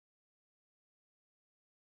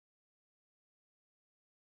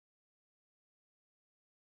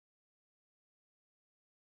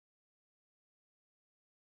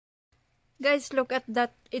Guys, look at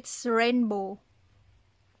that. It's rainbow.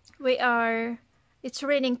 It's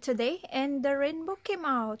raining today and the rainbow came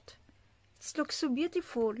out. It looks so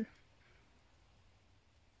beautiful.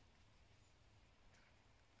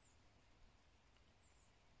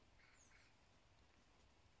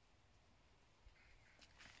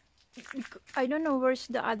 I don't know where's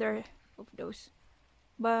the other of those,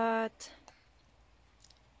 but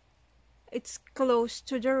it's close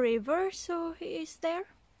to the river, so he is there.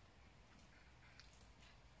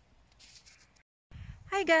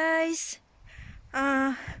 Hi guys,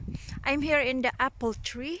 I'm here in the apple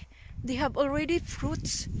tree. They have already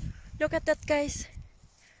fruits. Look at that, guys.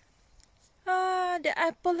 The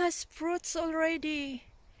apple has fruits already.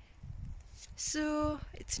 So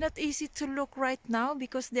it's not easy to look right now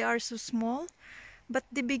because they are so small, but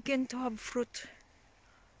they begin to have fruit.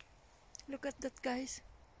 Look at that, guys.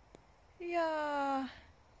 Yeah,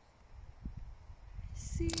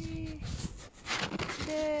 see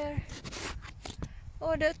there.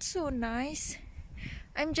 Oh, that's so nice.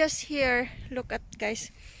 I'm just here. Look at,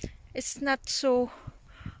 guys, it's not so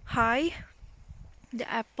high, the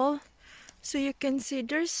apple, so you can see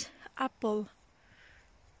there's apple.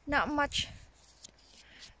 Not much.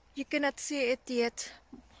 You cannot see it yet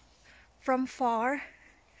from far,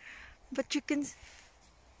 but you can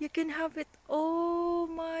have it. Oh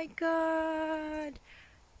my god.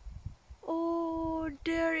 Oh,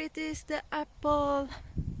 there it is, the apple.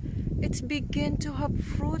 It's begin to have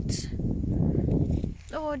fruits.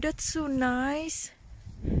 Oh, that's so nice.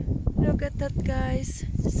 Look at that, guys.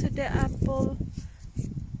 So the apple,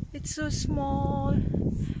 it's so small.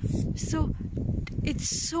 So it's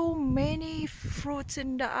so many fruits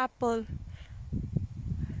in the apple,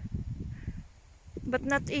 but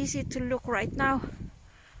not easy to look right now.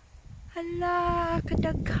 Hala,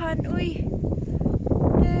 kadaghan, uy.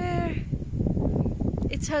 There.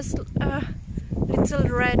 It has a little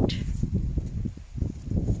red.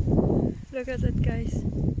 Look at that, guys.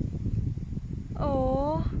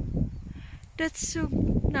 Oh, that's so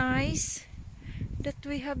nice that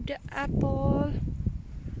we have the apple.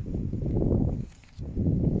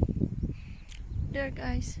 There,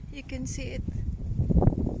 guys, you can see it.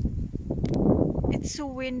 It's so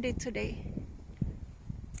windy today.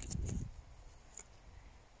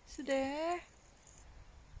 So there.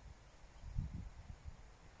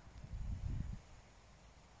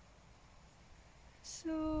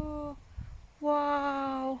 So,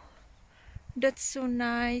 wow, that's so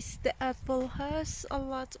nice. The apple has a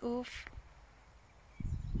lot of,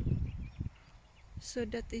 so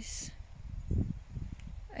that is,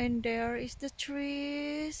 and there is the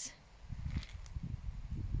trees.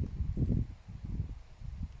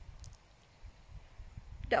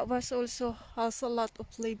 That was also has a lot of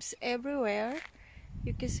leaves everywhere.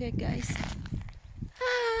 You can see, guys.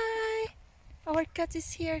 Hi, our cat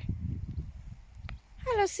is here.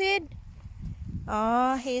 Hello, Sid.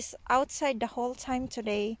 Oh, he's outside the whole time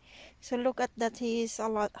today. So look at that. Has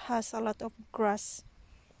a lot of grass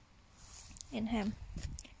in him.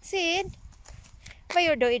 Sid, vad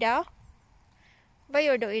gör du idag? Vad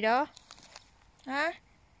gör du idag? Huh?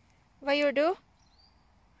 Vad gör du?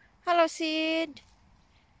 Hello, Sid.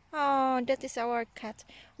 Oh, that is our cat.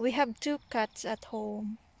 We have 2 cats at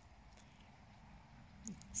home.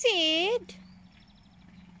 Sid.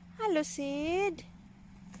 Hello, Sid.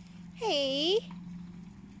 Hey.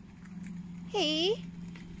 Hey.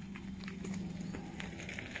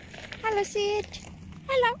 Hello, Sid.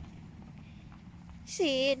 Hello.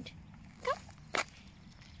 Sid. Come.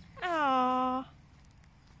 Aww.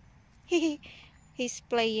 He's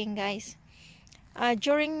playing, guys.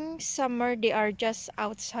 During summer, they are just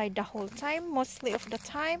outside the whole time, mostly of the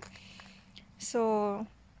time. So,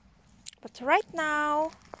 but right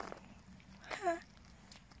now,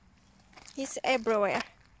 he's everywhere.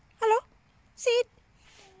 Hello, Sid.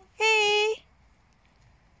 Hey.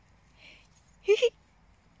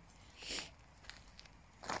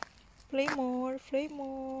 Play more, play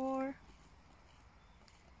more.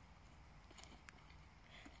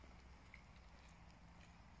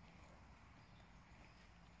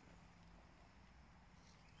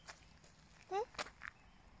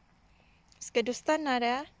 Ska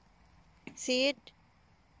nada? Sid?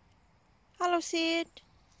 Hello, Sid.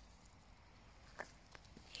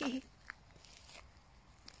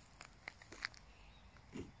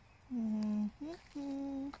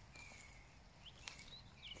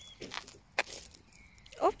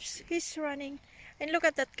 Oops, he's running. And look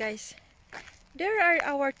at that, guys. There are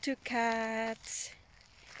our 2 cats.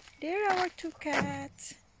 There are our 2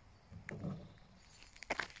 cats.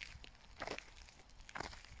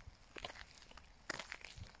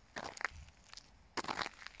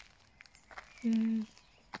 Mm.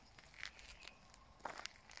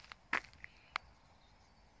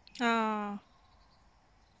 Ah,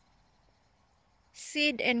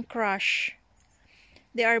 Seed and Crush.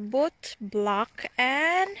 They are both black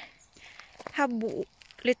and have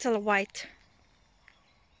little white.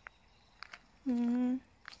 Mm.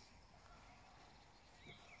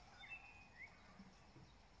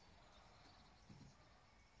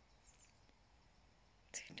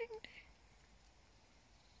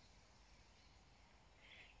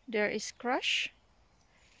 There is Crush.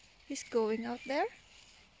 He's going out there.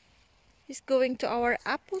 He's going to our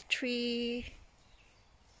apple tree.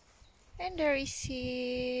 And there is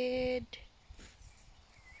Seed.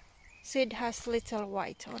 Seed has little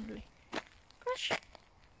white only. Crush.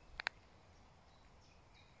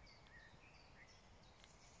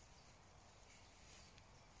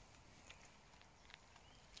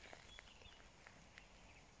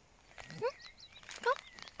 Go.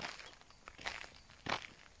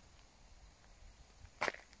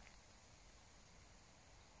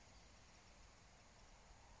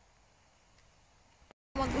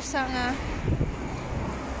 Mag-usa nga.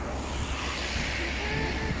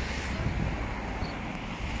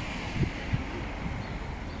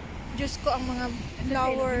 Diyos ko ang mga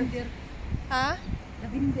flower. Ha?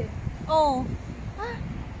 Lavender. Oh.